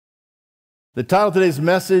The title of today's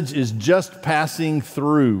message is Just Passing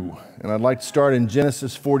Through, and I'd like to start in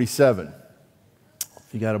Genesis 47.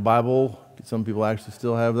 If you got a Bible, some people actually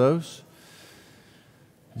still have those.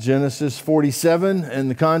 Genesis 47,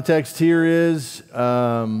 and the context here is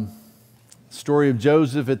story of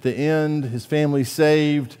Joseph at the end, his family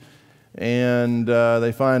saved, and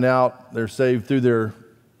they find out they're saved through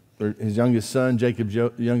his youngest son, Jacob's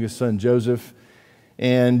youngest son, Joseph.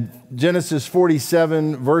 And Genesis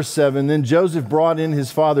 47, verse 7, then Joseph brought in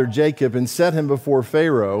his father Jacob and set him before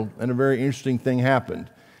Pharaoh, and a very interesting thing happened.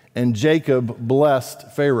 And Jacob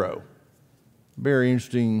blessed Pharaoh. Very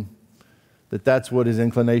interesting that that's what his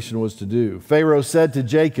inclination was to do. Pharaoh said to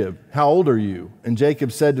Jacob, "How old are you?" And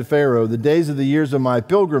Jacob said to Pharaoh, "The days of the years of my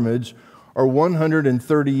pilgrimage are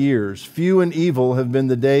 130 years. Few and evil have been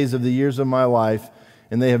the days of the years of my life,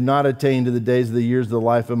 and they have not attained to the days of the years of the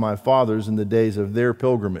life of my fathers in the days of their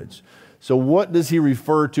pilgrimage." So what does he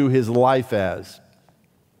refer to his life as?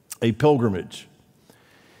 A pilgrimage.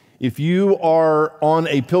 If you are on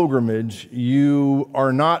a pilgrimage, you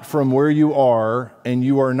are not from where you are, and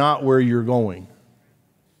you are not where you're going.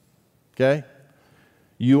 Okay?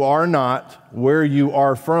 You are not where you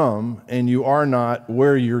are from, and you are not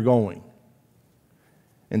where you're going.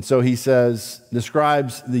 And so he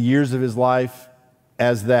describes the years of his life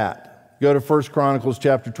as that. Go to 1 Chronicles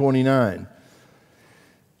chapter 29.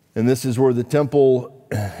 And this is where the temple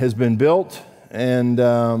has been built and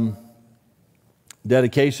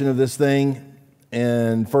dedication of this thing.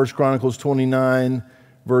 And 1 Chronicles 29,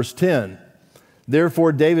 verse 10.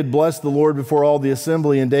 Therefore David blessed the Lord before all the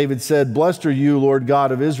assembly, and David said, "Blessed are you, Lord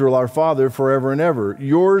God of Israel, our Father, forever and ever.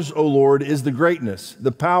 Yours, O Lord, is the greatness,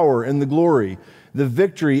 the power, and the glory, the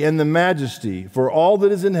victory and the majesty, for all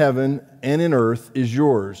that is in heaven and in earth is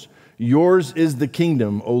yours. Yours is the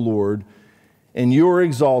kingdom, O Lord, and you are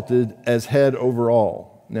exalted as head over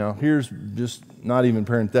all." Now, here's just not even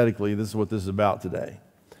parenthetically, this is what this is about today.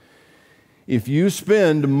 If you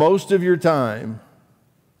spend most of your time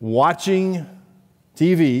watching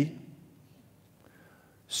TV,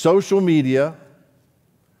 social media,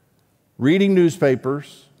 reading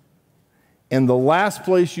newspapers, and the last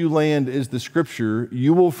place you land is the Scripture,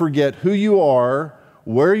 you will forget who you are,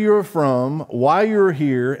 where you're from, why you're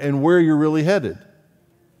here, and where you're really headed.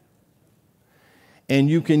 And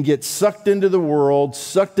you can get sucked into the world,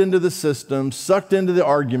 sucked into the system, sucked into the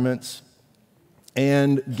arguments,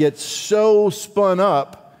 and get so spun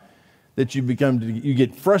up that you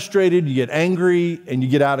get frustrated, you get angry, and you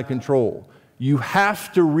get out of control. You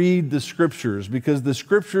have to read the Scriptures, because the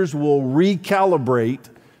Scriptures will recalibrate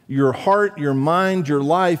your heart, your mind, your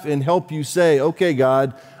life, and help you say, "Okay,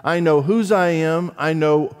 God, I know whose I am, I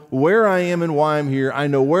know where I am and why I'm here, I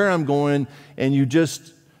know where I'm going," and you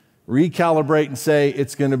just recalibrate and say,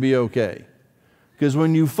 it's going to be okay. Because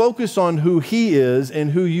when you focus on who He is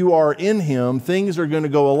and who you are in Him, things are going to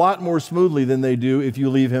go a lot more smoothly than they do if you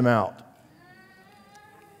leave Him out.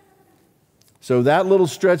 So that little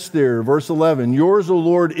stretch there, verse 11, yours, O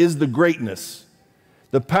Lord, is the greatness,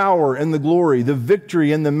 the power and the glory, the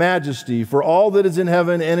victory and the majesty, for all that is in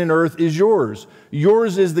heaven and in earth is yours.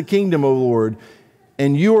 Yours is the kingdom, O Lord,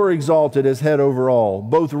 and you are exalted as head over all.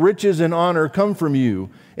 Both riches and honor come from you,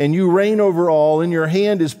 and you reign over all. In your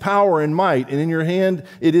hand is power and might, and in your hand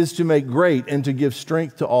it is to make great and to give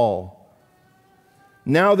strength to all.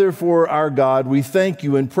 Now, therefore, our God, we thank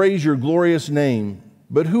you and praise your glorious name.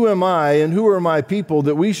 But who am I and who are my people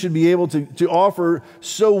that we should be able to offer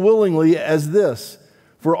so willingly as this?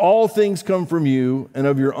 For all things come from you, and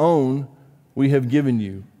of your own we have given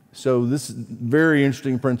you. So this is a very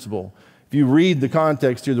interesting principle. If you read the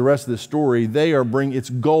context here, the rest of the story, it's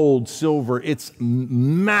gold, silver, it's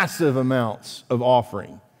massive amounts of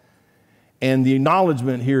offering. And the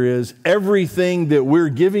acknowledgement here is everything that we're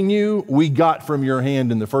giving you, we got from your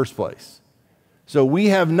hand in the first place. So we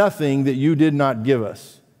have nothing that you did not give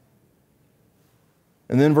us.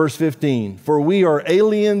 And then verse 15, for we are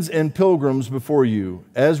aliens and pilgrims before you,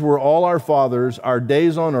 as were all our fathers. Our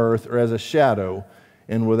days on earth are as a shadow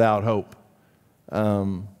and without hope.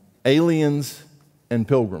 Aliens and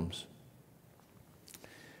pilgrims.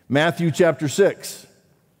 Matthew chapter 6.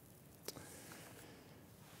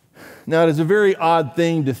 Now, it is a very odd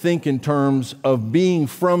thing to think in terms of being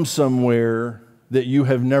from somewhere that you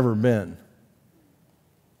have never been.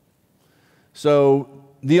 So,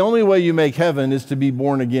 the only way you make heaven is to be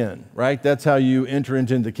born again, right? That's how you enter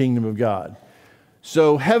into the kingdom of God.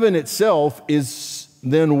 So heaven itself is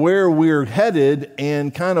then where we're headed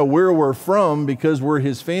and kind of where we're from because we're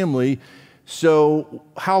His family. So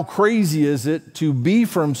how crazy is it to be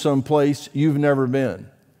from someplace you've never been?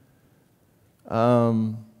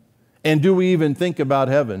 And do we even think about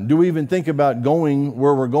heaven? Do we even think about going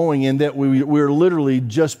where we're going, and that we're literally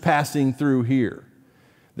just passing through here?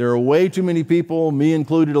 There are way too many people, me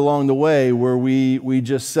included along the way, where we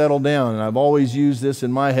just settle down. And I've always used this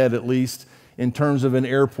in my head, at least, in terms of an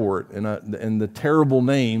airport. And the terrible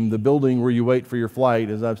name, the building where you wait for your flight,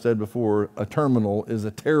 as I've said before, a terminal is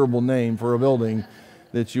a terrible name for a building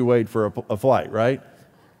that you wait for a flight, right?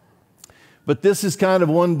 But this is kind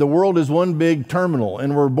of the world is one big terminal,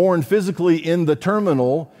 and we're born physically in the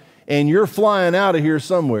terminal, and you're flying out of here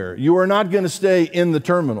somewhere. You are not going to stay in the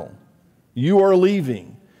terminal. You are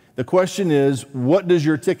leaving. The question is, what does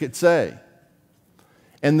your ticket say?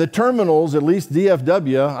 And the terminals, at least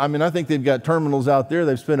DFW, I think they've got terminals out there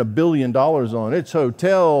they've spent $1 billion on. It's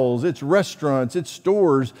hotels, it's restaurants, it's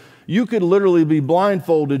stores. You could literally be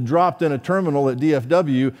blindfolded, dropped in a terminal at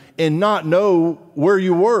DFW and not know where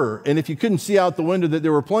you were. And if you couldn't see out the window that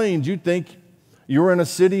there were planes, you'd think you were in a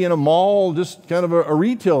city, in a mall, just kind of a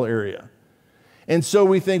retail area. And so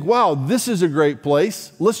we think, wow, this is a great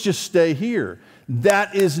place. Let's just stay here.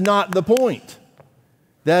 That is not the point.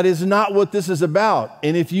 That is not what this is about.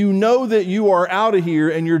 And if you know that you are out of here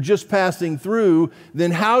and you're just passing through,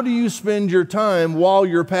 then how do you spend your time while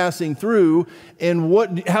you're passing through,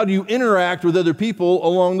 and how do you interact with other people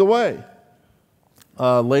along the way?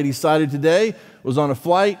 A lady cited today was on a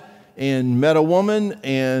flight and met a woman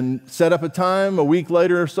and set up a time. A week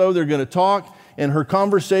later or so, they're going to talk, and her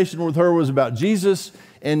conversation with her was about Jesus.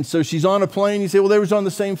 And so she's on a plane. You say, well, they were on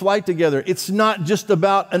the same flight together. It's not just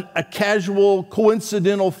about a casual,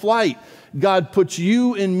 coincidental flight. God puts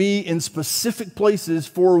you and me in specific places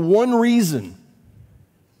for one reason.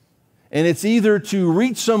 And it's either to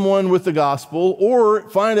reach someone with the gospel or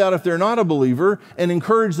find out if they're not a believer and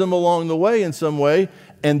encourage them along the way in some way.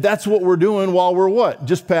 And that's what we're doing while we're what?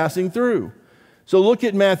 Just passing through. So look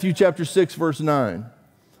at Matthew chapter 6, verse 9.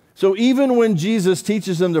 So even when Jesus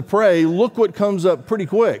teaches them to pray, look what comes up pretty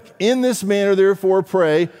quick. In this manner, therefore,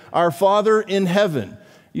 pray, our Father in heaven.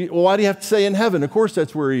 Why do you have to say in heaven? Of course,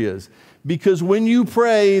 that's where he is. Because when you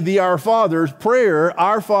pray the Our Father's prayer,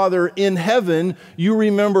 our Father in heaven, you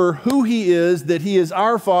remember who he is, that he is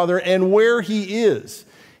our Father, and where he is.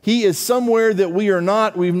 He is somewhere that we are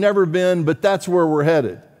not, we've never been, but that's where we're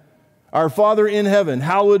headed. Our Father in heaven,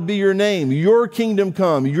 hallowed be your name. Your kingdom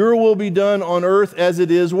come. Your will be done on earth as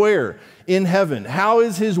it is where? In heaven. How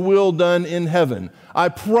is his will done in heaven? I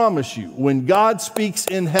promise you, when God speaks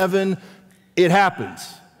in heaven, it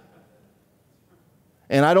happens.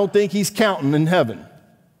 And I don't think he's counting in heaven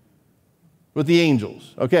with the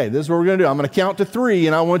angels. Okay, this is what we're going to do. I'm going to count to 3,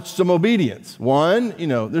 and I want some obedience. 1,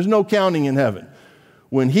 there's no counting in heaven.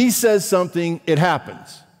 When he says something, it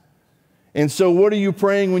happens. And so what are you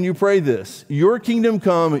praying when you pray this? Your kingdom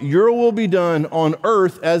come, your will be done on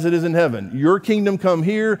earth as it is in heaven. Your kingdom come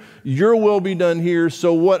here, your will be done here.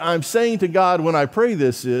 So what I'm saying to God when I pray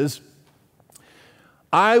this is,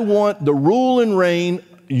 I want the rule and reign,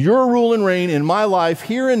 your rule and reign in my life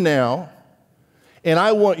here and now, and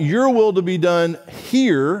I want your will to be done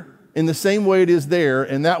here in the same way it is there,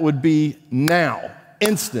 and that would be now,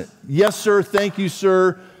 instant. Yes, sir, thank you,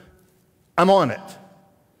 sir, I'm on it.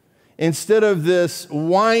 Instead of this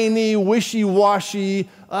whiny, wishy-washy,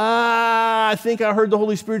 I think I heard the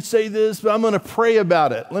Holy Spirit say this, but I'm going to pray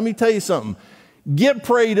about it. Let me tell you something. Get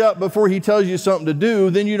prayed up before he tells you something to do,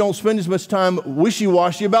 then you don't spend as much time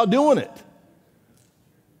wishy-washy about doing it.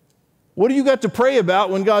 What do you got to pray about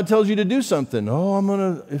when God tells you to do something? Oh, I'm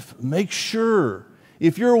going to make sure.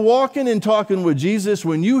 If you're walking and talking with Jesus,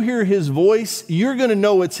 when you hear his voice, you're going to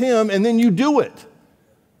know it's him, and then you do it.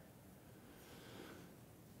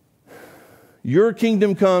 Your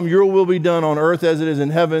kingdom come, your will be done on earth as it is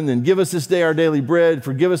in heaven. Then give us this day our daily bread.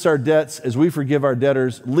 Forgive us our debts as we forgive our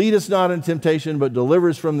debtors. Lead us not into temptation, but deliver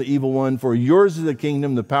us from the evil one. For yours is the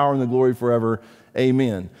kingdom, the power, and the glory forever.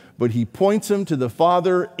 Amen. But he points them to the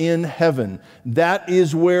Father in heaven. That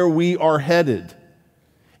is where we are headed.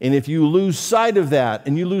 And if you lose sight of that,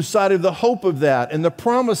 and you lose sight of the hope of that and the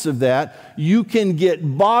promise of that, you can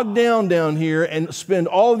get bogged down here and spend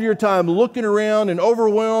all of your time looking around and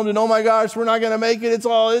overwhelmed and, oh my gosh, we're not going to make it.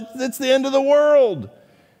 It's the end of the world,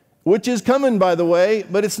 which is coming, by the way,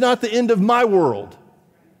 but it's not the end of my world.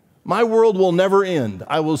 My world will never end.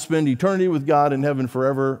 I will spend eternity with God in heaven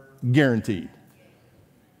forever, guaranteed.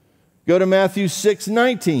 Go to Matthew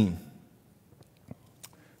 6:19.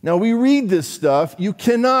 Now, we read this stuff. You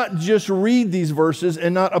cannot just read these verses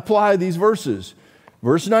and not apply these verses.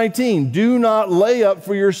 Verse 19, do not lay up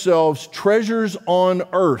for yourselves treasures on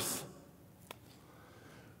earth.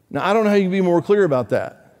 Now, I don't know how you can be more clear about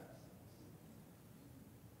that.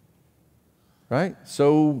 Right?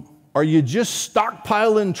 So, Are you just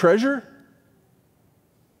stockpiling treasure?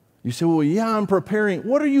 You say, well, yeah, I'm preparing.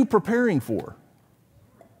 What are you preparing for?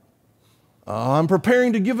 I'm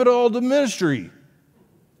preparing to give it all to ministry.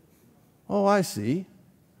 Oh, I see.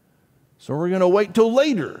 So we're going to wait till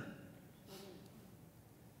later.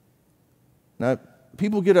 Now,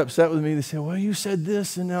 people get upset with me. They say, well, you said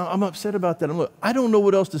this, and now I'm upset about that. I don't know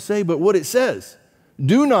what else to say but what it says.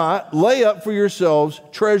 Do not lay up for yourselves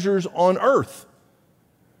treasures on earth.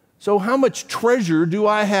 So how much treasure do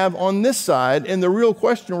I have on this side? And the real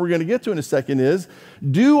question we're going to get to in a second is,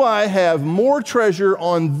 do I have more treasure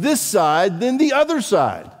on this side than the other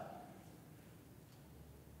side?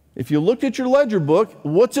 If you looked at your ledger book,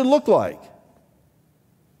 what's it look like?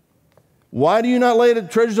 Why do you not lay the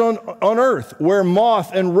treasures on earth, where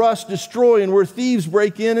moth and rust destroy and where thieves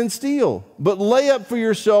break in and steal? But lay up for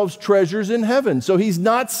yourselves treasures in heaven. So he's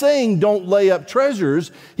not saying don't lay up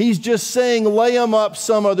treasures. He's just saying lay them up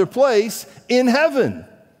some other place in heaven.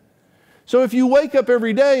 So if you wake up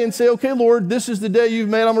every day and say, okay, Lord, this is the day you've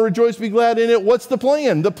made. I'm going to rejoice, be glad in it. What's the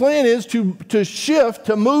plan? The plan is to shift,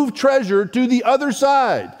 to move treasure to the other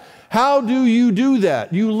side. How do you do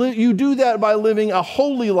that? You do that by living a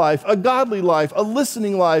holy life, a godly life, a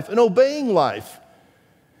listening life, an obeying life.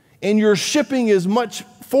 And you're shipping as much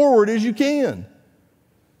forward as you can.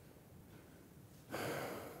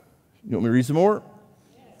 You want me to read some more?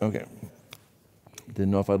 Okay.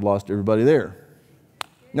 Didn't know if I'd lost everybody there.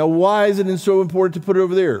 Now, why is it so important to put it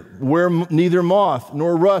over there? Where neither moth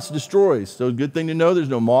nor rust destroys. So a good thing to know, there's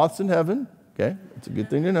no moths in heaven. Okay, that's a good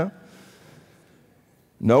thing to know.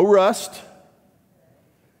 No rust,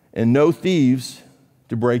 and no thieves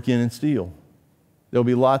to break in and steal. There'll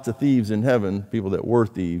be lots of thieves in heaven, people that were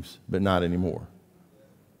thieves, but not anymore.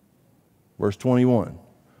 Verse 21,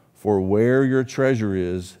 for where your treasure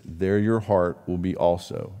is, there your heart will be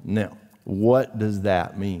also. Now, what does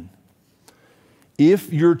that mean?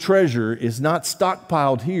 If your treasure is not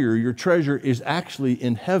stockpiled here, your treasure is actually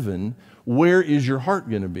in heaven, where is your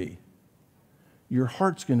heart going to be? Your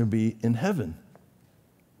heart's going to be in heaven.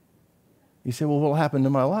 You say, well, what will happen to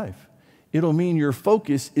my life? It'll mean your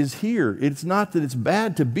focus is here. It's not that it's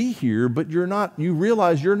bad to be here, but you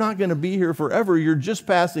realize you're not going to be here forever. You're just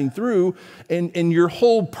passing through, and your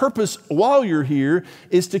whole purpose while you're here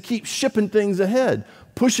is to keep shipping things ahead,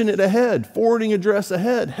 pushing it ahead, forwarding address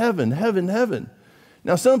ahead, heaven, heaven, heaven.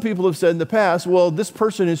 Now, some people have said in the past, well, this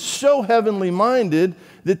person is so heavenly minded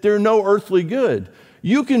that they're no earthly good.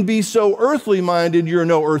 You can be so earthly minded, you're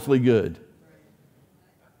no earthly good.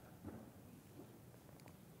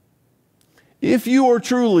 If you are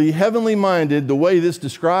truly heavenly minded the way this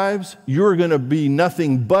describes, you're going to be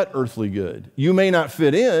nothing but earthly good. You may not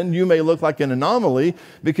fit in. You may look like an anomaly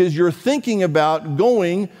because you're thinking about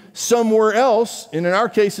going somewhere else, and in our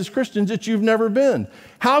case as Christians, that you've never been.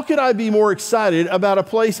 How could I be more excited about a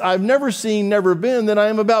place I've never seen, never been, than I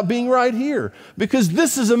am about being right here? Because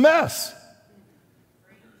this is a mess.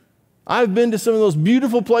 I've been to some of those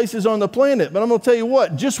beautiful places on the planet, but I'm going to tell you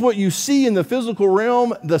what, just what you see in the physical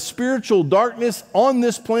realm, the spiritual darkness on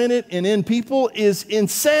this planet and in people is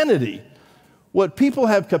insanity. What people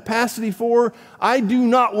have capacity for, I do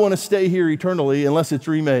not want to stay here eternally unless it's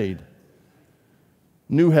remade.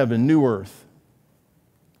 New heaven, new earth.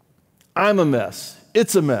 I'm a mess.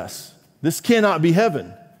 It's a mess. This cannot be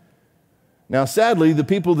heaven. Now, sadly, the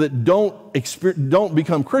people that don't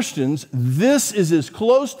become Christians, this is as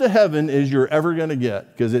close to heaven as you're ever going to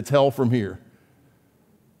get because it's hell from here.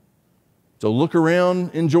 So look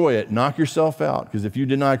around, enjoy it, knock yourself out because if you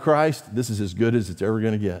deny Christ, this is as good as it's ever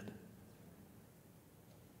going to get.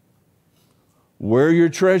 Where your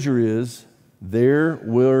treasure is, there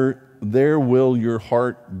will your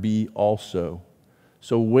heart be also.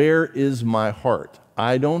 So where is my heart?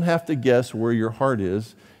 I don't have to guess where your heart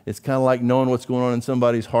is. It's kind of like knowing what's going on in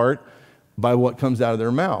somebody's heart by what comes out of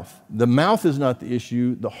their mouth. The mouth is not the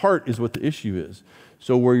issue. The heart is what the issue is.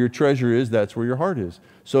 So where your treasure is, that's where your heart is.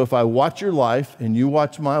 So if I watch your life and you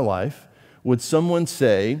watch my life, would someone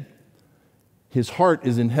say his heart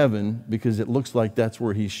is in heaven because it looks like that's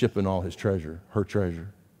where he's shipping all his treasure, her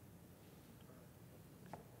treasure?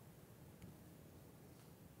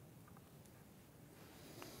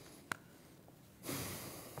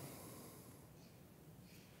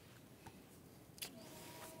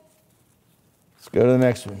 Go to the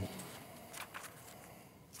next one.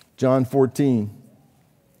 John 14.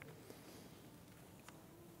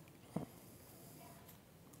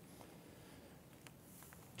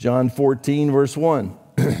 John 14, verse 1.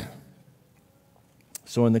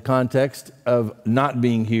 So in the context of not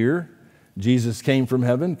being here, Jesus came from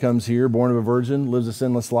heaven, comes here, born of a virgin, lives a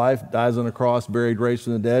sinless life, dies on a cross, buried, raised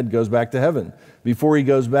from the dead, goes back to heaven. Before he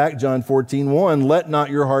goes back, John 14:1, let not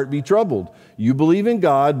your heart be troubled. You believe in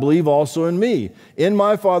God, believe also in me. In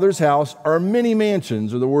my Father's house are many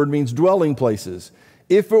mansions, or the word means dwelling places.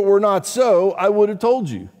 If it were not so, I would have told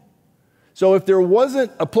you. So if there wasn't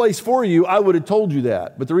a place for you, I would have told you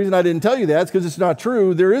that. But the reason I didn't tell you that is because it's not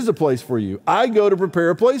true. There is a place for you. I go to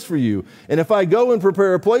prepare a place for you. And if I go and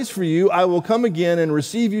prepare a place for you, I will come again and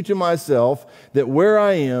receive you to myself, that where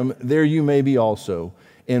I am, there you may be also.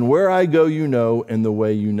 And where I go, you know, and the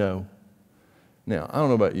way you know. Now, I don't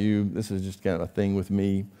know about you. This is just kind of a thing with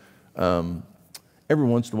me. Every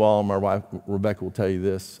once in a while, my wife, Rebecca, will tell you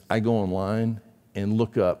this. I go online and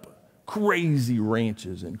look up crazy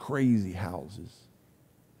ranches and crazy houses.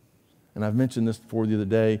 And I've mentioned this before the other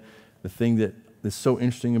day. The thing that is so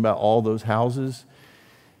interesting about all those houses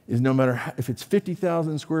is no matter if it's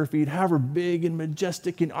 50,000 square feet, however big and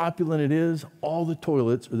majestic and opulent it is, all the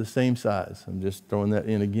toilets are the same size. I'm just throwing that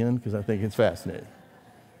in again because I think it's fascinating.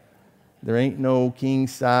 There ain't no king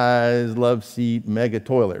size, love seat, mega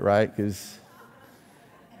toilet, right? Because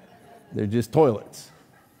they're just toilets.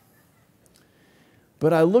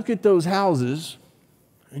 But I look at those houses,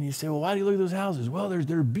 and you say, well, why do you look at those houses? Well,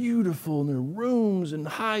 they're beautiful, and they're rooms and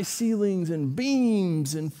high ceilings and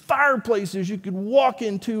beams and fireplaces you could walk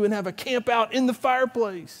into and have a camp out in the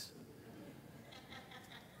fireplace.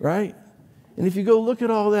 Right? And if you go look at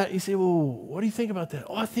all that, you say, well, what do you think about that?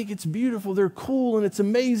 Oh, I think it's beautiful. They're cool, and it's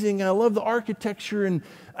amazing. I love the architecture, and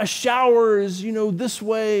a shower is, this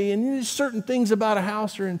way. And there's certain things about a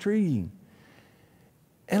house are intriguing.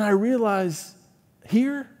 And I realize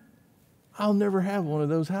here, I'll never have one of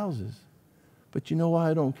those houses. But you know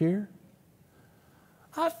why I don't care?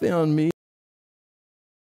 I found me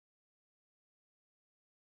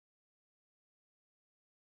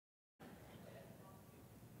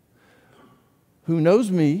who knows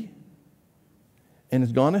me and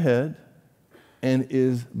has gone ahead and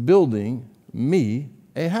is building me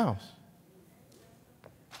a house.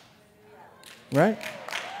 Right?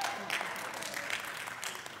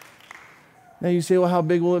 Now you say, well, how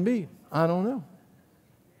big will it be? I don't know.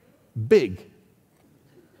 Big.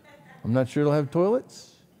 I'm not sure it'll have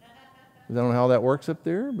toilets. I don't know how that works up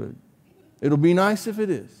there, but it'll be nice if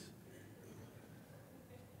it is.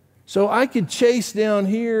 So I could chase down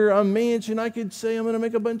here a mansion. I could say, I'm going to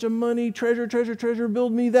make a bunch of money, treasure,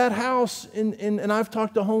 build me that house. And I've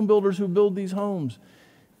talked to home builders who build these homes.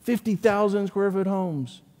 50,000 square foot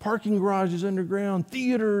homes, parking garages underground,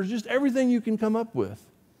 theaters, just everything you can come up with.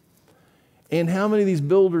 And how many of these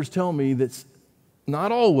builders tell me that's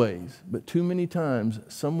not always, but too many times,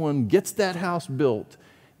 someone gets that house built,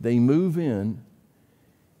 they move in,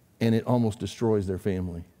 and it almost destroys their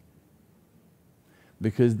family.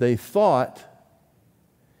 Because they thought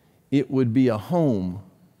it would be a home,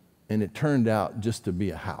 and it turned out just to be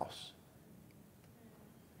a house.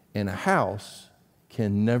 And a house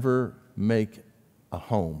can never make a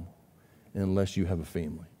home unless you have a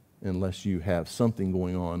family, unless you have something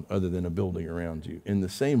going on other than a building around you. In the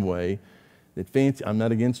same way that I'm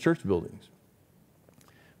not against church buildings,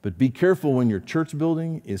 but be careful when your church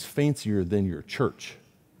building is fancier than your church.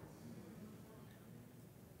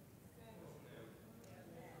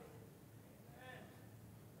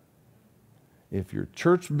 If your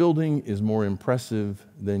church building is more impressive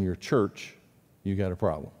than your church, you got a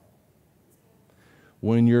problem.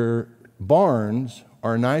 When your barns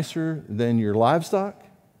are nicer than your livestock,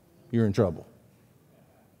 you're in trouble.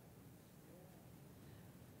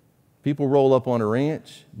 People roll up on a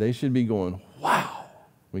ranch, they should be going, wow,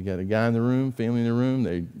 we got a guy in the room, family in the room,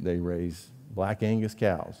 they raise black Angus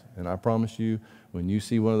cows. And I promise you, when you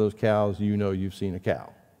see one of those cows, you know you've seen a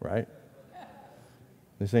cow, right?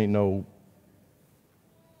 This ain't no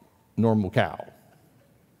normal cow,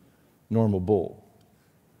 normal bull.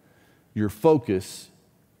 Your focus,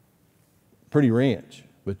 pretty ranch,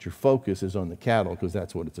 but your focus is on the cattle because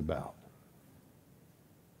that's what it's about.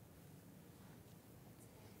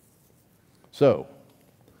 So,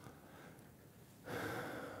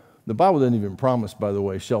 the Bible doesn't even promise, by the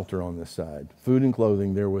way, shelter on this side. Food and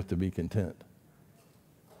clothing therewith to be content.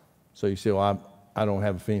 So you say, well, I don't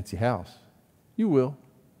have a fancy house. You will.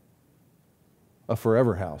 A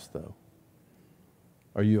forever house, though.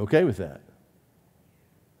 Are you okay with that?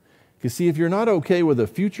 Because see, if you're not okay with a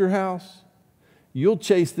future house, you'll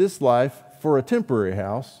chase this life for a temporary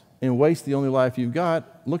house and waste the only life you've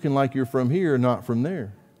got looking like you're from here, not from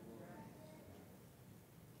there.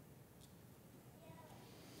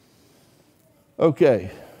 Okay,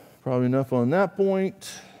 probably enough on that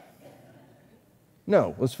point.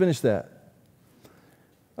 No, let's finish that.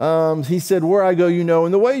 He said, where I go you know,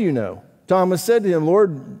 and the way you know. Thomas said to him,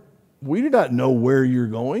 Lord, we do not know where you're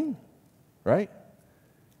going, right?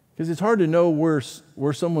 Because it's hard to know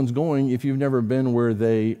where someone's going if you've never been where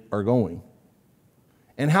they are going.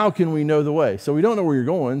 And how can we know the way? So we don't know where you're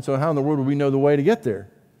going, so how in the world would we know the way to get there?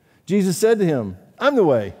 Jesus said to him, I'm the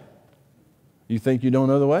way. You think you don't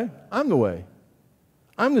know the way? I'm the way.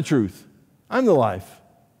 I'm the truth. I'm the life.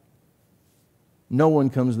 No one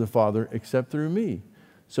comes to the Father except through me.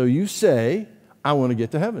 So you say, I want to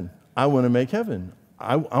get to heaven. I want to make heaven.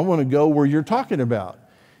 I want to go where you're talking about.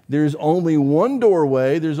 There's only one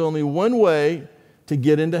doorway. There's only one way to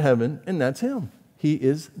get into heaven, and that's him. He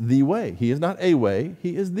is the way. He is not a way.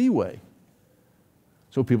 He is the way.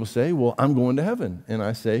 So people say, well, I'm going to heaven. And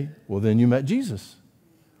I say, well, then you met Jesus.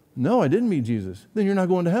 No, I didn't meet Jesus. Then you're not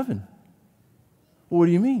going to heaven. Well, what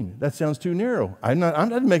do you mean? That sounds too narrow. I'm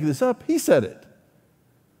not making this up. He said it.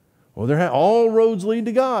 Well, all roads lead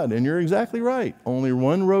to God, and you're exactly right. Only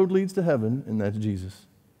one road leads to heaven, and that's Jesus.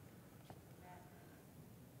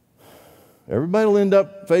 Everybody will end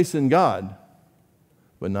up facing God,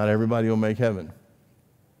 but not everybody will make heaven.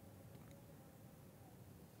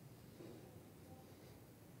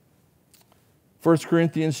 1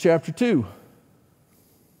 Corinthians chapter 2.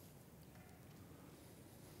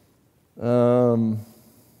 Now,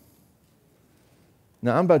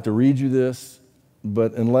 I'm about to read you this,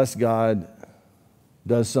 but unless God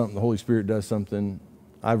does something, the Holy Spirit does something,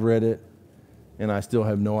 I've read it, and I still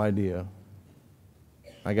have no idea.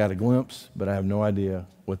 I got a glimpse, but I have no idea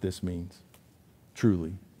what this means,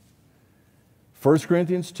 truly. 1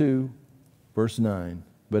 Corinthians 2, verse 9.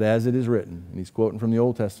 But as it is written, and he's quoting from the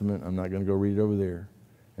Old Testament, I'm not going to go read it over there.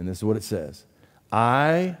 And this is what it says.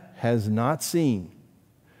 Eye has not seen,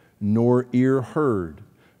 nor ear heard,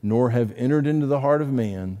 nor have entered into the heart of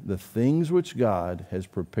man the things which God has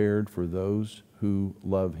prepared for those who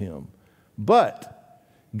love him. But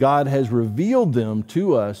God has revealed them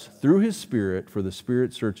to us through his Spirit, for the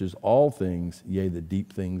Spirit searches all things, yea, the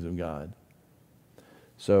deep things of God.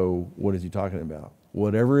 So what is he talking about?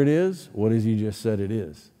 Whatever it is, what has he just said it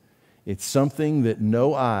is? It's something that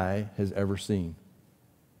no eye has ever seen.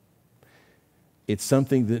 It's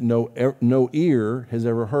something that no ear has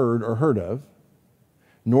ever heard or heard of,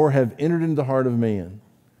 nor have entered into the heart of man.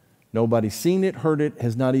 Nobody's seen it, heard it,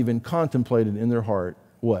 has not even contemplated in their heart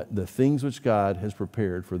what? The things which God has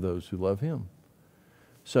prepared for those who love him.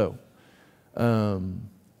 So,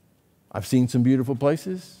 I've seen some beautiful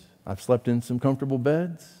places. I've slept in some comfortable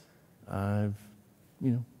beds. I've,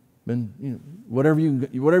 been, whatever you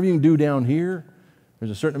can do down here,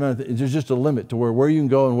 there's a certain amount of, there's just a limit to where you can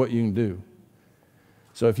go and what you can do.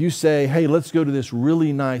 So if you say, hey, let's go to this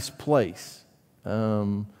really nice place.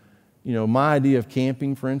 My idea of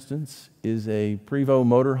camping, for instance, is a Prevost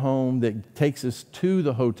motorhome that takes us to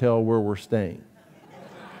the hotel where we're staying.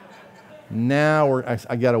 Now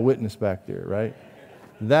I got a witness back there, right?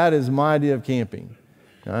 That is my idea of camping.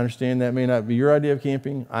 Now, I understand that may not be your idea of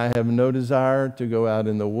camping. I have no desire to go out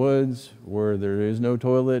in the woods where there is no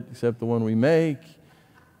toilet except the one we make.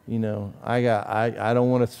 I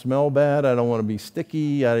don't want to smell bad. I don't want to be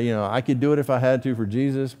sticky. I could do it if I had to for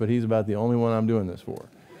Jesus, but he's about the only one I'm doing this for,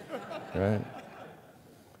 right?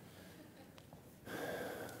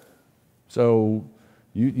 So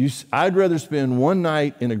I'd rather spend one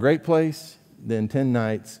night in a great place than 10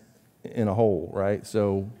 nights in a hole, right?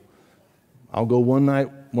 So I'll go one night,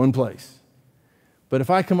 one place. But if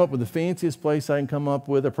I come up with the fanciest place I can come up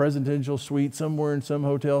with, a presidential suite somewhere in some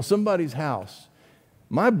hotel, somebody's house,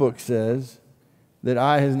 my book says that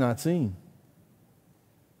eye has not seen.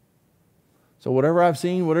 So whatever I've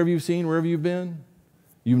seen, whatever you've seen, wherever you've been,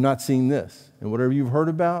 you've not seen this. And whatever you've heard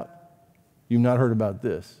about, you've not heard about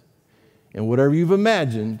this. And whatever you've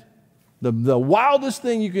imagined, the wildest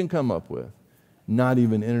thing you can come up with, not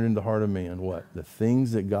even entered into the heart of man. What? The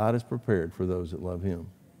things that God has prepared for those that love him.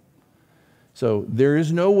 So there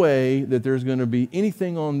is no way that there's going to be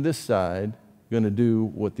anything on this side going to do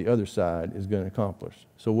what the other side is going to accomplish.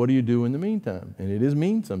 So what do you do in the meantime? And it is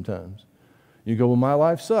mean sometimes. You go, well, my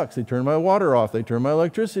life sucks. They turn my water off. They turn my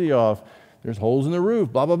electricity off. There's holes in the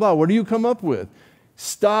roof, blah, blah, blah. What do you come up with?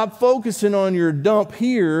 Stop focusing on your dump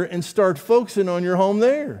here and start focusing on your home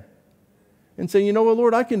there. And say, you know what,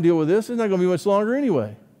 Lord, I can deal with this. It's not going to be much longer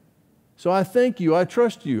anyway. So I thank you. I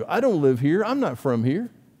trust you. I don't live here. I'm not from here.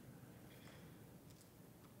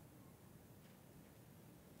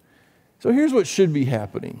 So here's what should be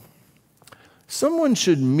happening. Someone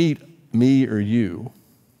should meet me or you,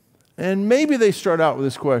 and maybe they start out with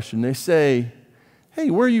this question. They say,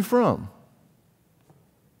 hey, where are you from?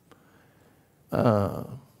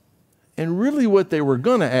 And really what they were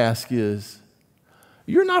going to ask is,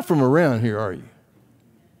 you're not from around here, are you?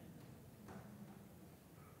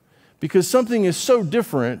 Because something is so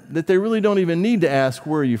different that they really don't even need to ask,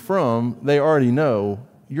 where are you from? They already know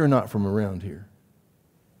you're not from around here.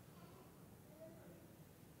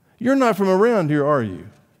 You're not from around here, are you?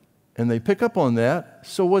 And they pick up on that.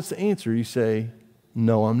 So what's the answer? You say,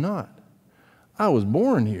 no, I'm not. I was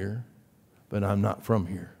born here, but I'm not from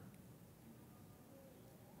here.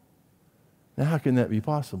 Now, how can that be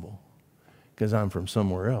possible? Because I'm from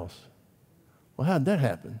somewhere else. Well, how'd that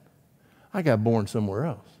happen? I got born somewhere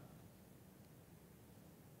else.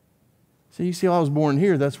 So you see, I was born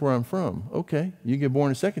here, that's where I'm from. Okay, you get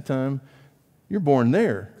born a second time, you're born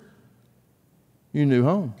there. Your new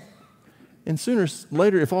home. And sooner or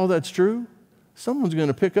later, if all that's true, someone's going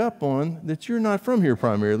to pick up on that you're not from here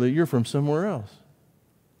primarily, you're from somewhere else.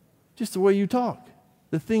 Just the way you talk,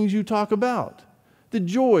 the things you talk about, the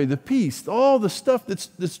joy, the peace, all the stuff that's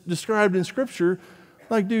described in Scripture.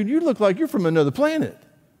 Like, dude, you look like you're from another planet.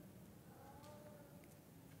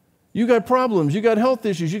 You got problems, you got health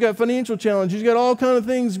issues, you got financial challenges, you got all kind of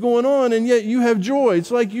things going on, and yet you have joy.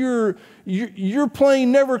 It's like your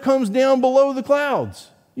plane never comes down below the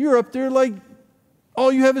clouds. You're up there like all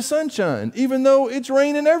you have is sunshine, even though it's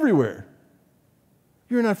raining everywhere.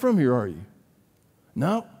 You're not from here, are you?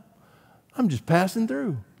 No, I'm just passing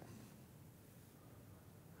through.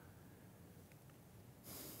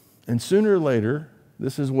 And sooner or later,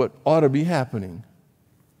 this is what ought to be happening.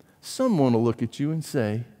 Someone will look at you and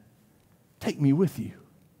say, take me with you.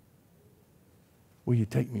 Will you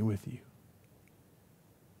take me with you?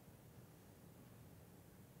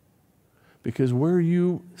 Because where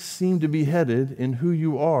you seem to be headed and who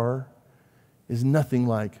you are is nothing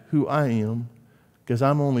like who I am, because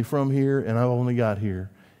I'm only from here and I've only got here.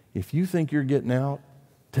 If you think you're getting out,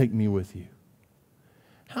 take me with you.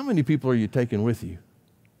 How many people are you taking with you?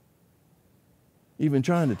 Even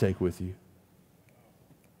trying to take with you?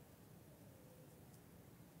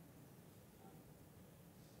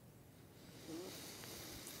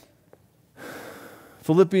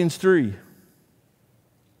 Philippians 3.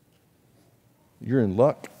 You're in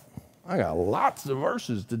luck. I got lots of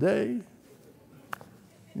verses today.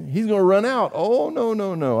 He's going to run out. Oh, no.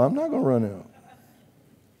 I'm not going to run out.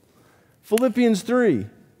 Philippians 3.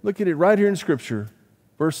 Look at it right here in Scripture.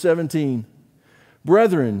 Verse 17.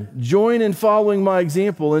 Brethren, join in following my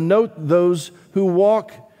example and note those who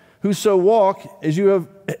so walk as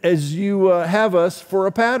you have us for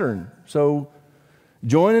a pattern. So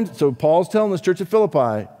Paul's telling this church at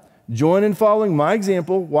Philippi, join in following my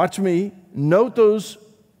example. Watch me. Note those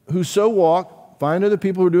who so walk. Find other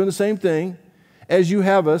people who are doing the same thing as you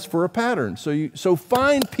have us for a pattern. So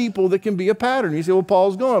find people that can be a pattern. You say, well,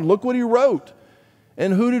 Paul's gone. Look what he wrote.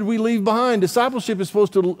 And who did we leave behind? Discipleship is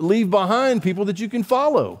supposed to leave behind people that you can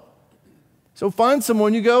follow. So find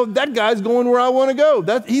someone you go, that guy's going where I want to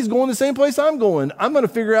go. He's going the same place I'm going. I'm going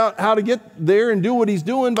to figure out how to get there and do what he's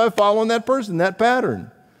doing by following that person, that pattern.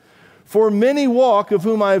 For many walk, of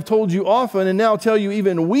whom I have told you often, and now tell you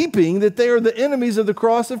even weeping, that they are the enemies of the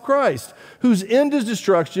cross of Christ, whose end is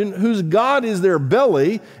destruction, whose God is their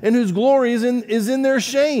belly, and whose glory is in their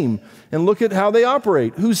shame. And look at how they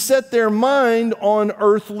operate, who set their mind on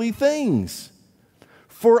earthly things.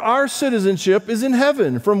 For our citizenship is in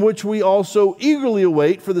heaven, from which we also eagerly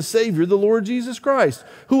await for the Savior, the Lord Jesus Christ,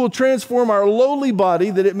 who will transform our lowly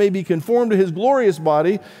body that it may be conformed to his glorious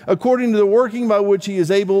body, according to the working by which he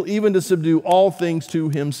is able even to subdue all things to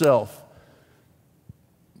himself.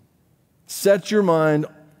 Set your mind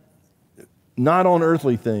not on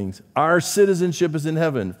earthly things. Our citizenship is in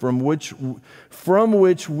heaven, from which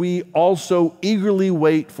we also eagerly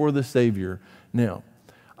wait for the Savior. Now,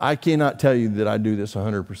 I cannot tell you that I do this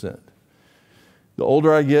 100%. The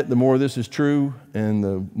older I get, the more this is true, and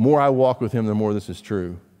the more I walk with him, the more this is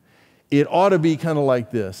true. It ought to be kind of like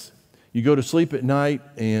this. You go to sleep at night,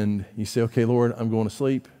 and you say, okay, Lord, I'm going to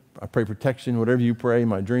sleep. I pray protection, whatever you pray,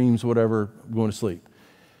 my dreams, whatever, I'm going to sleep.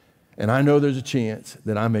 And I know there's a chance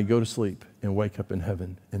that I may go to sleep and wake up in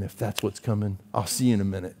heaven. And if that's what's coming, I'll see you in a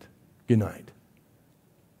minute. Good night.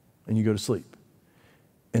 And you go to sleep.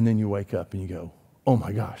 And then you wake up and you go, oh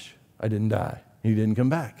my gosh, I didn't die. He didn't come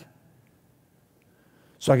back.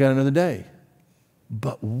 So I got another day.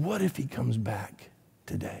 But what if he comes back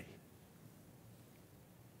today?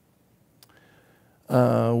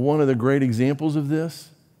 One of the great examples of this,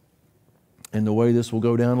 and the way this will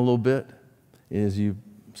go down a little bit, is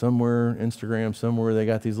somewhere, Instagram, somewhere, they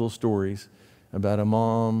got these little stories about a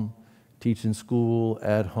mom teaching school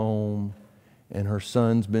at home, and her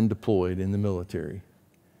son's been deployed in the military.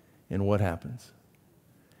 And what happens?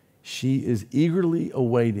 She is eagerly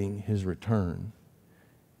awaiting his return.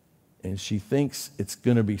 And she thinks it's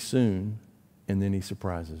going to be soon, and then he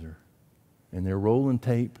surprises her. And they're rolling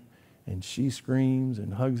tape, and she screams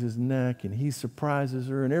and hugs his neck, and he surprises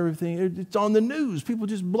her, and everything. It's on the news. People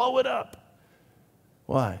just blow it up.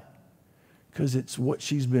 Why? Because it's what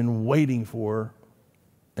she's been waiting for,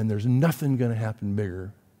 and there's nothing going to happen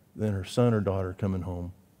bigger than her son or daughter coming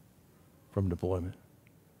home from deployment.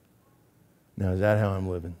 Now, is that how I'm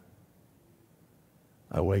living?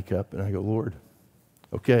 I wake up and I go, Lord,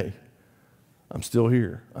 okay, I'm still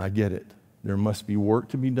here. I get it. There must be work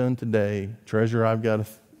to be done today, treasure I've got to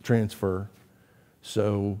transfer.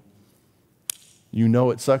 So you know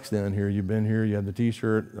it sucks down here. You've been here, you have the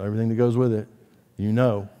T-shirt, everything that goes with it. You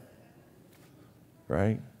know,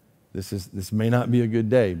 right? This may not be a good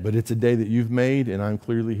day, but it's a day that you've made, and I'm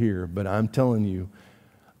clearly here. But I'm telling you,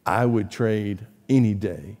 I would trade any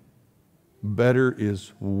day. Better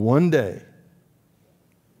is one day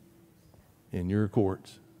in your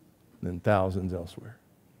courts than thousands elsewhere.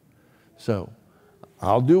 So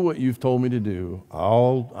I'll do what you've told me to do.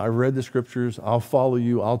 I've read the scriptures. I'll follow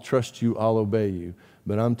you. I'll trust you. I'll obey you.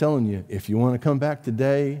 But I'm telling you, if you want to come back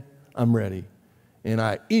today, I'm ready. And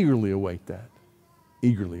I eagerly await that.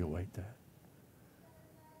 Eagerly await that.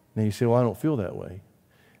 Now you say, well, I don't feel that way.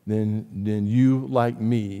 Then you, like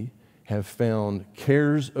me, have found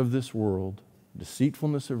cares of this world,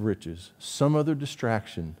 deceitfulness of riches, some other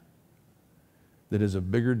distraction that is a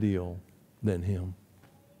bigger deal than him.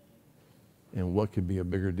 And what could be a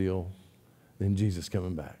bigger deal than Jesus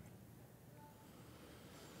coming back?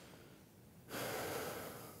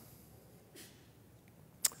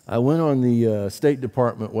 I went on the State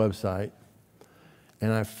Department website,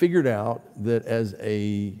 and I figured out that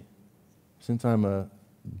since I'm a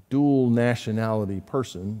dual nationality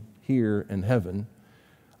person here in heaven,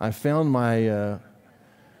 I found my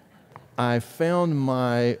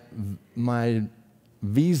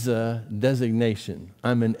visa designation.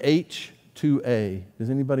 I'm an H-2A. Does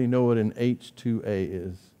anybody know what an H-2A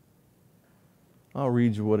is? I'll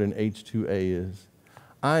read you what an H-2A is.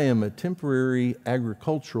 I am a temporary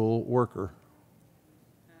agricultural worker.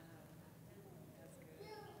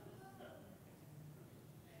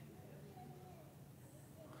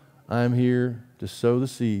 I'm here to sow the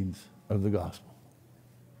seeds of the gospel.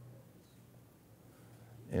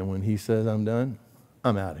 And when he says I'm done,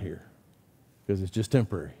 I'm out of here because it's just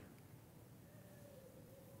temporary.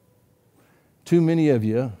 Too many of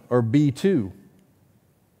you are B2. Do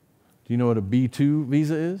you know what a B2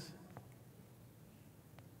 visa is?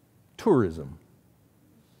 Tourism.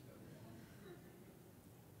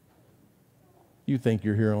 You think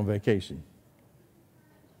you're here on vacation.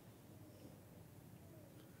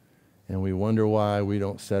 And we wonder why we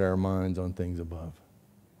don't set our minds on things above.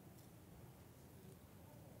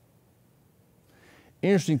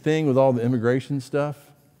 Interesting thing with all the immigration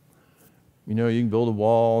stuff, you know, you can build a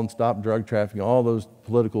wall and stop drug trafficking, all those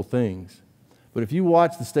political things. But if you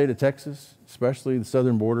watch the state of Texas, especially the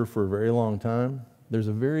southern border, for a very long time, there's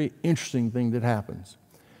a very interesting thing that happens.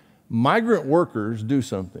 Migrant workers do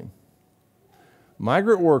something.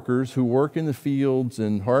 Migrant workers who work in the fields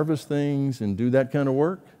and harvest things and do that kind of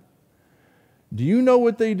work, do you know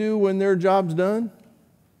what they do when their job's done?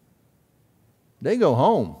 They go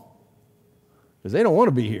home because they don't want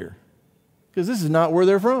to be here because this is not where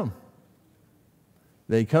they're from.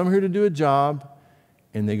 They come here to do a job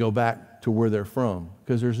and they go back to where they're from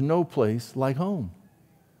because there's no place like home.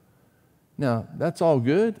 Now, that's all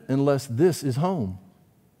good unless this is home.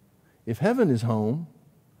 If heaven is home,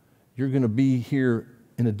 you're going to be here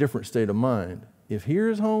in a different state of mind. If here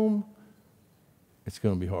is home, it's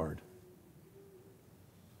going to be hard.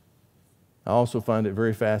 I also find it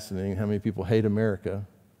very fascinating how many people hate America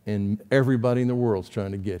and everybody in the world's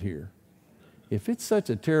trying to get here. If it's such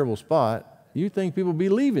a terrible spot, you think people be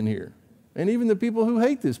leaving here. And even the people who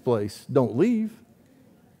hate this place don't leave.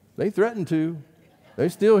 They threaten to. They're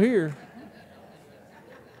still here.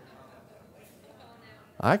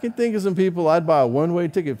 I can think of some people I'd buy a one-way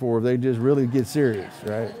ticket for if they just really get serious,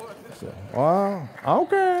 right? So, well,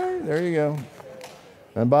 okay, there you go.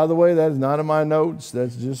 And by the way, that is not in my notes.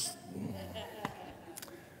 That's just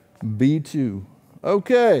B2.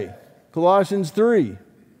 Okay, Colossians 3.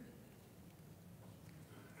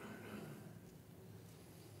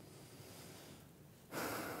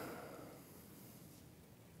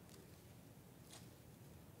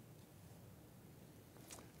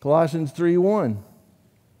 Colossians 3:1.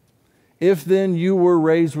 If then you were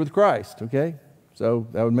raised with Christ, okay? So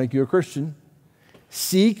that would make you a Christian.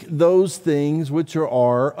 Seek those things which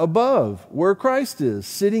are above, where Christ is,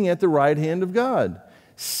 sitting at the right hand of God.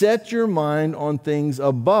 Set your mind on things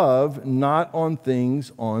above, not on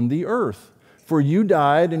things on the earth. For you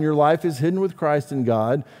died, and your life is hidden with Christ in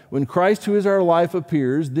God. When Christ, who is our life,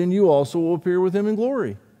 appears, then you also will appear with him in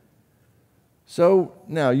glory. So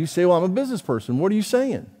now you say, well, I'm a business person. What are you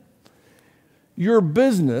saying? Your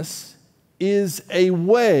business is a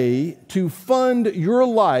way to fund your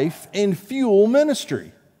life and fuel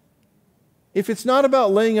ministry. If it's not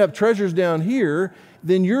about laying up treasures down here,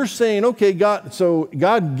 then you're saying, okay,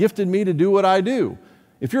 God gifted me to do what I do.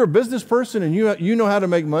 If you're a business person and you know how to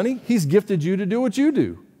make money, he's gifted you to do what you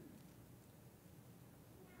do.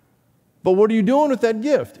 But what are you doing with that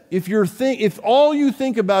gift? If all you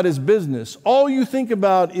think about is business, all you think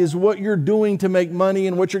about is what you're doing to make money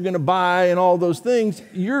and what you're going to buy and all those things,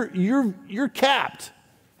 you're capped.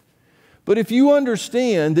 But if you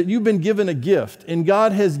understand that you've been given a gift and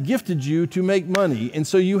God has gifted you to make money, and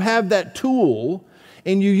so you have that tool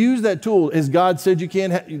and you use that tool, as God said you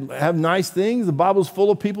can't have nice things, the Bible's full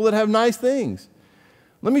of people that have nice things.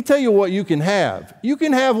 Let me tell you what you can have. You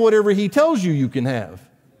can have whatever he tells you can have.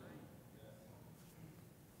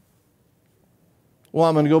 Well,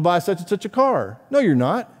 I'm going to go buy such and such a car. No, you're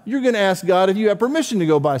not. You're going to ask God if you have permission to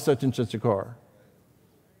go buy such and such a car.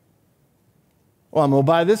 Well, I'm going to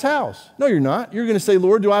buy this house. No, you're not. You're going to say,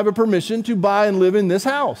 Lord, do I have a permission to buy and live in this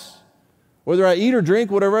house? Whether I eat or drink,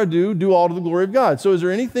 whatever I do all to the glory of God. So is there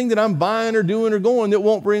anything that I'm buying or doing or going that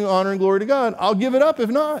won't bring honor and glory to God? I'll give it up if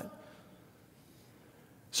not.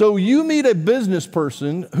 So you meet a business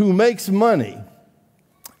person who makes money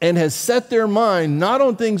and has set their mind not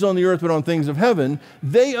on things on the earth but on things of heaven.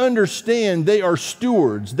 They understand they are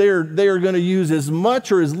stewards. They are going to use as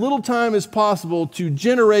much or as little time as possible to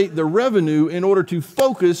generate the revenue in order to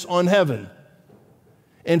focus on heaven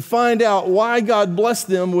and find out why God blessed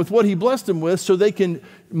them with what he blessed them with, so they can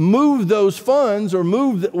move those funds or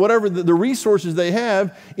move whatever the resources they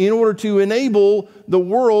have in order to enable the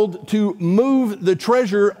world to move the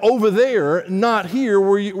treasure over there, not here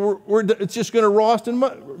where it's just going to rust and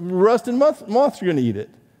moths are going to eat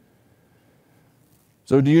it.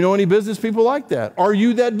 So do you know any business people like that? Are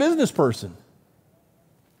you that business person?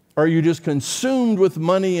 Are you just consumed with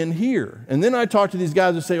money in here? And then I talk to these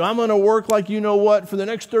guys and say, well, I'm going to work like you know what for the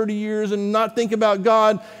next 30 years and not think about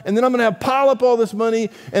God. And then I'm going to pile up all this money.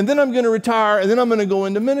 And then I'm going to retire. And then I'm going to go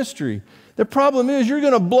into ministry. The problem is you're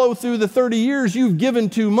going to blow through the 30 years you've given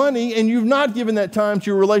to money, and you've not given that time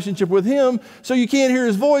to your relationship with him. So you can't hear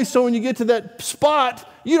his voice. So when you get to that spot,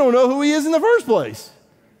 you don't know who he is in the first place.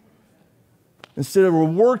 Instead of a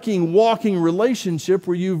working, walking relationship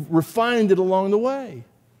where you've refined it along the way.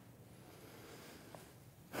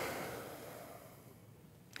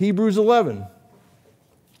 Hebrews 11.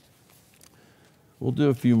 We'll do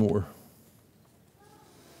a few more.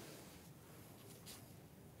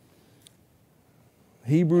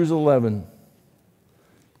 Hebrews 11.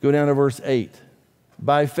 Go down to verse 8.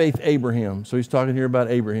 By faith, Abraham. So he's talking here about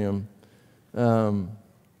Abraham.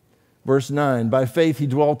 Verse 9, by faith he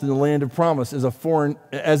dwelt in the land of promise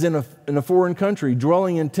as in a foreign country,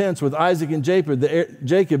 dwelling in tents with Isaac and Jacob,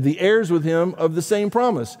 the heirs with him of the same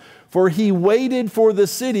promise. For he waited for the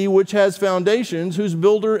city which has foundations, whose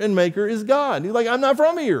builder and maker is God. He's like, I'm not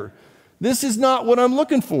from here. This is not what I'm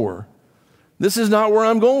looking for. This is not where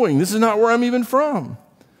I'm going. This is not where I'm even from.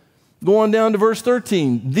 Go on down to verse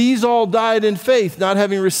 13. These all died in faith, not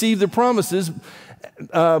having received the promises,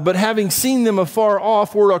 but having seen them afar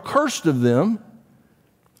off, were accursed of them,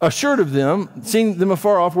 assured of them, seeing them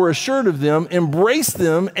afar off, were assured of them, embraced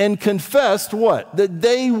them, and confessed what? That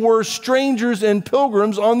they were strangers and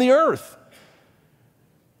pilgrims on the earth.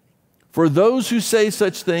 For those who say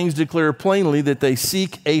such things declare plainly that they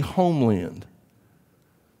seek a homeland.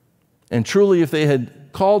 And truly, if they had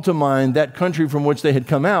called to mind that country from which they had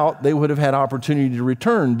come out, they would have had opportunity to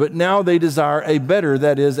return. But now they desire a better,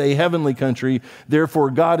 that is, a heavenly country. Therefore,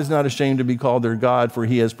 God is not ashamed to be called their God, for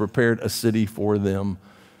he has prepared a city for them.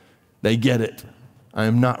 They get it. I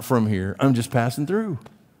am not from here. I'm just passing through.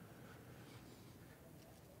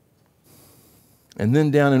 And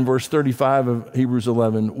then down in verse 35 of Hebrews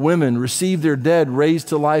 11, women receive their dead raised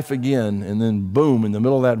to life again. And then boom, in the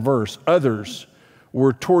middle of that verse, others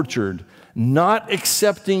were tortured, not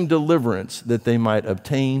accepting deliverance that they might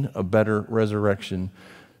obtain a better resurrection.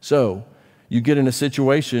 So you get in a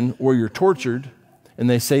situation where you're tortured, and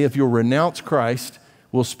they say if you'll renounce Christ,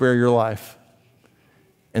 we'll spare your life.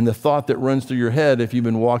 And the thought that runs through your head if you've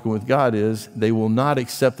been walking with God is they will not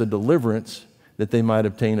accept the deliverance that they might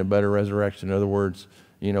obtain a better resurrection. In other words,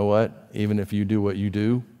 you know what? Even if you do what you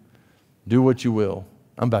do what you will.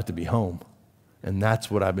 I'm about to be home. And that's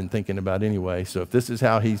what I've been thinking about anyway. So if this is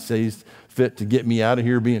how he sees fit to get me out of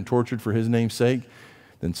here being tortured for his name's sake,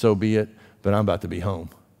 then so be it. But I'm about to be home.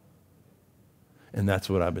 And that's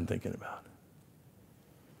what I've been thinking about.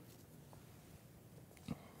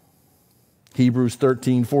 Hebrews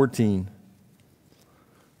 13:14.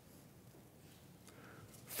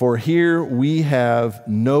 For here we have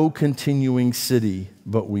no continuing city,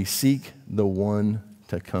 but we seek the one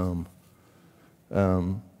to come.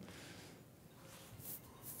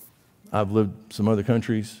 I've lived some other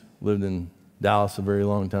countries, lived in Dallas a very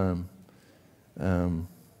long time.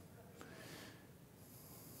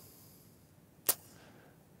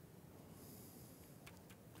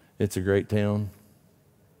 It's a great town.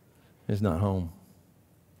 It's not home.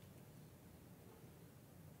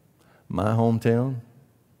 My hometown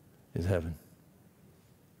is heaven.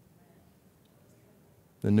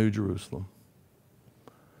 The New Jerusalem.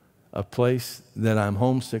 A place that I'm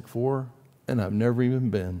homesick for and I've never even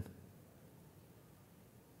been.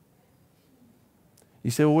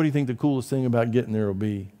 You say, well, what do you think the coolest thing about getting there will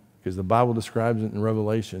be? Because the Bible describes it in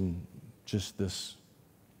Revelation, just this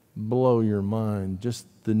blow your mind. Just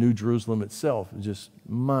the New Jerusalem itself is just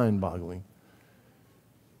mind-boggling.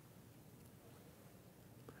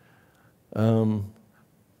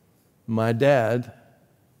 My dad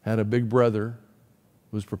had a big brother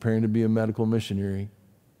who was preparing to be a medical missionary,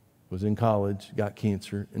 was in college, got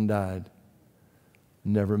cancer, and died.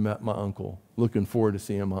 Never met my uncle. Looking forward to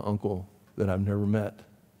seeing my uncle that I've never met.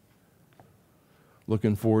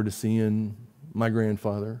 Looking forward to seeing my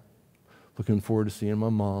grandfather. Looking forward to seeing my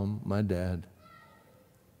mom, my dad.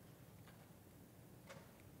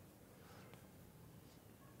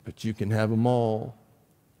 But you can have them all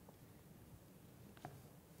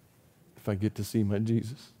if I get to see my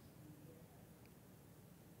Jesus.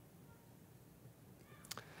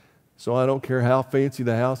 So I don't care how fancy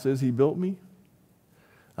the house is he built me.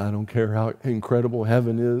 I don't care how incredible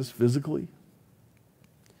heaven is physically.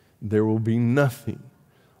 There will be nothing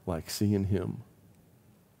like seeing him.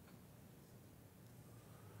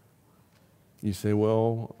 You say,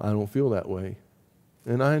 well, I don't feel that way.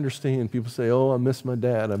 And I understand. People say, oh, I miss my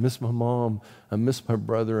dad. I miss my mom. I miss my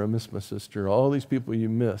brother. I miss my sister. All these people you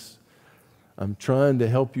miss. I'm trying to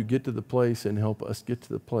help you get to the place and help us get to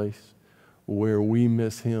the place where we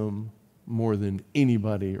miss him more than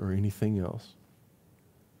anybody or anything else.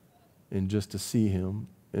 And just to see him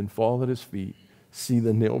and fall at his feet, see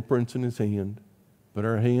the nail prints in his hand, put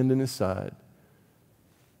our hand in his side.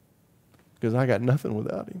 Because I got nothing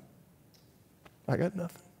without him. I got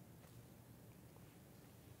nothing.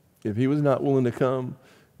 If he was not willing to come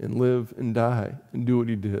and live and die and do what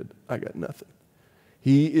he did, I got nothing.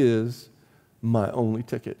 He is my only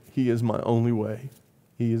ticket. He is my only way.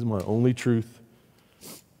 He is my only truth.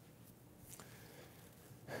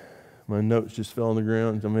 My notes just fell on the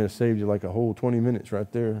ground. I may have saved you like a whole 20 minutes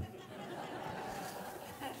right there.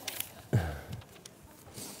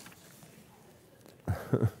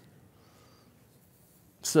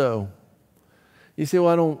 So, you say,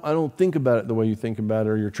 well, I don't think about it the way you think about it,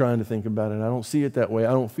 or you're trying to think about it. I don't see it that way.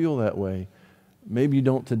 I don't feel that way. Maybe you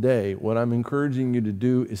don't today. What I'm encouraging you to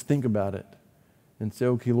do is think about it and say,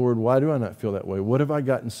 okay, Lord, why do I not feel that way? What have I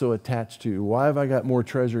gotten so attached to? Why have I got more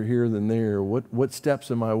treasure here than there? What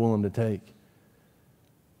steps am I willing to take?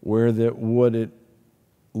 Where what it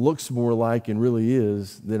looks more like and really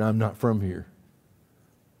is that I'm not from here.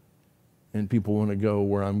 And people want to go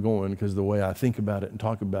where I'm going because the way I think about it and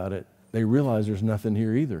talk about it, they realize there's nothing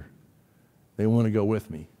here either. They want to go with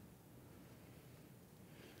me.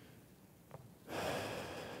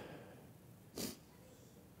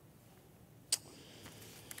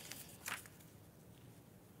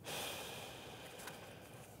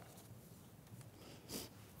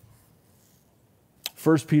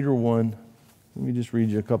 First Peter 1. Let me just read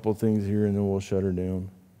you a couple of things here and then we'll shut her down.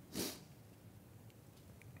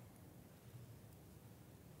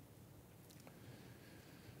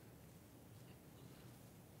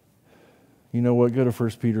 You know what? Go to 1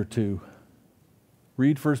 Peter 2.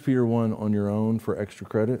 Read 1 Peter 1 on your own for extra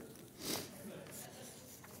credit.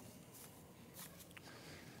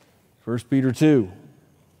 1 Peter 2,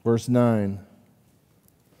 verse 9.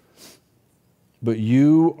 But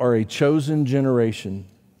you are a chosen generation,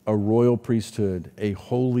 a royal priesthood, a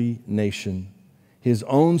holy nation, his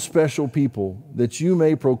own special people, that you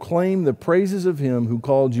may proclaim the praises of him who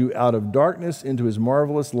called you out of darkness into his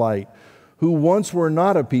marvelous light, who once were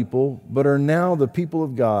not a people, but are now the people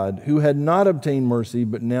of God, who had not obtained mercy,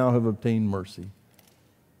 but now have obtained mercy.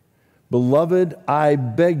 Beloved, I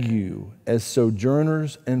beg you, as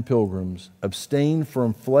sojourners and pilgrims, abstain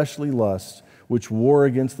from fleshly lusts, which war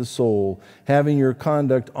against the soul, having your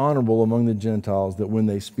conduct honorable among the Gentiles, that when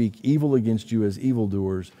they speak evil against you as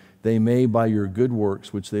evildoers, they may, by your good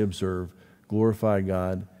works which they observe, glorify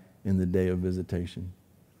God in the day of visitation.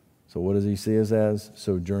 So what does he see us as?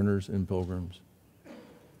 Sojourners and pilgrims.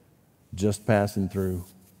 Just passing through.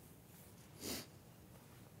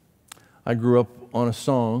 I grew up on a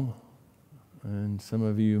song, and some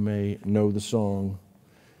of you may know the song.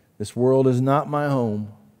 This world is not my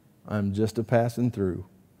home, I'm just a passing through.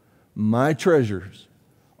 My treasures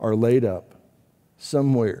are laid up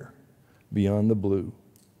somewhere beyond the blue.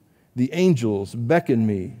 The angels beckon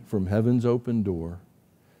me from heaven's open door,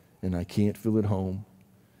 and I can't feel at home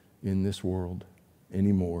in this world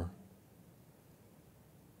anymore.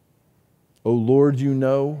 Oh Lord, you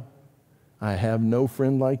know I have no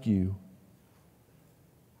friend like you.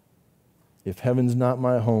 If heaven's not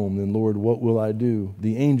my home, then Lord, what will I do?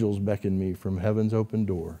 The angels beckon me from heaven's open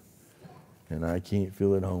door, and I can't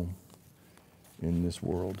feel at home in this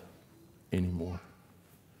world anymore.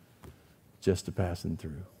 Just a passing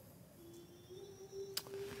through.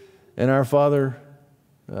 And our Father,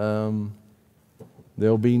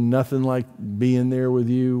 there'll be nothing like being there with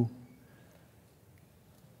you,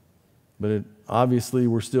 but obviously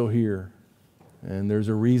we're still here. And there's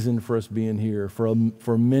a reason for us being here.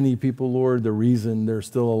 For many people, Lord, the reason they're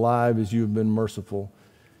still alive is you've been merciful.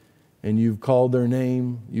 And you've called their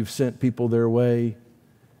name. You've sent people their way.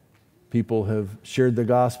 People have shared the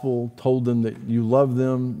gospel, told them that you love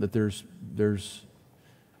them, that there's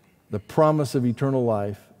the promise of eternal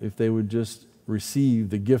life if they would just receive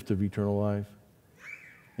the gift of eternal life.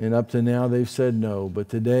 And up to now, they've said no. But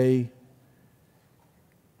today,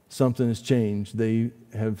 something has changed. They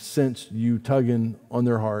have sensed you tugging on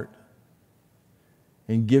their heart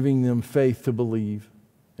and giving them faith to believe.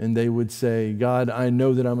 And they would say, God, I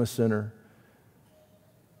know that I'm a sinner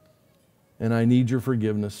and I need your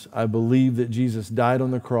forgiveness. I believe that Jesus died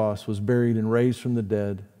on the cross, was buried and raised from the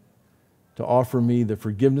dead to offer me the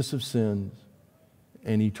forgiveness of sins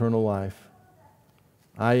and eternal life.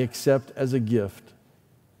 I accept as a gift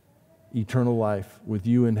eternal life with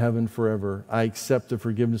you in heaven forever. I accept the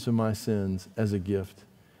forgiveness of my sins as a gift.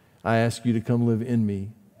 I ask you to come live in me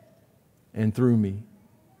and through me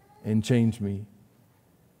and change me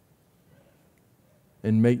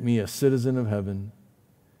and make me a citizen of heaven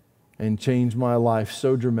and change my life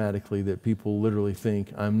so dramatically that people literally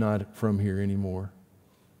think I'm not from here anymore.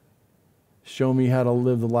 Show me how to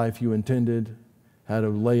live the life you intended, how to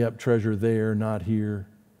lay up treasure there, not here,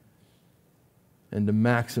 and to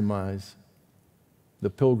maximize the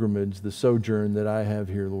pilgrimage, the sojourn that I have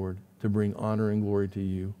here, Lord, to bring honor and glory to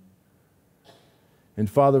you. And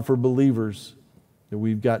Father, for believers that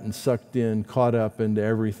we've gotten sucked in, caught up into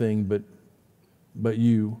everything but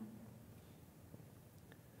you,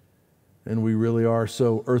 and we really are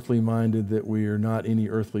so earthly minded that we are not any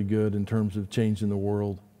earthly good in terms of changing the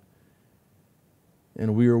world.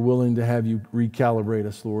 And we are willing to have you recalibrate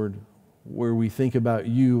us, Lord, where we think about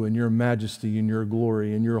you and your majesty and your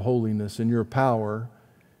glory and your holiness and your power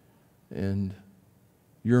and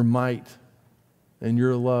your might and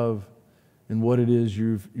your love and what it is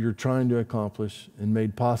you're trying to accomplish and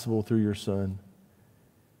made possible through your Son.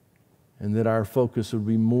 And that our focus would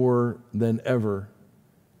be more than ever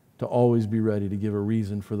to always be ready to give a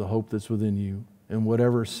reason for the hope that's within you. And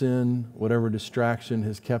whatever sin, whatever distraction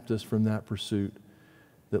has kept us from that pursuit,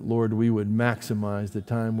 that, Lord, we would maximize the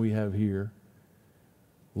time we have here,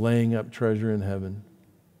 laying up treasure in heaven.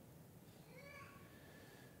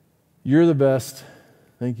 You're the best.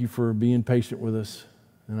 Thank you for being patient with us.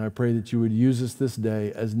 And I pray that you would use us this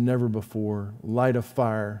day as never before, light a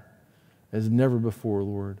fire as never before,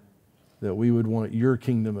 Lord, that we would want your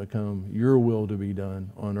kingdom to come, your will to be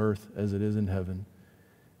done on earth as it is in heaven.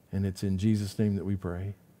 And it's in Jesus' name that we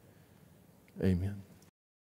pray. Amen.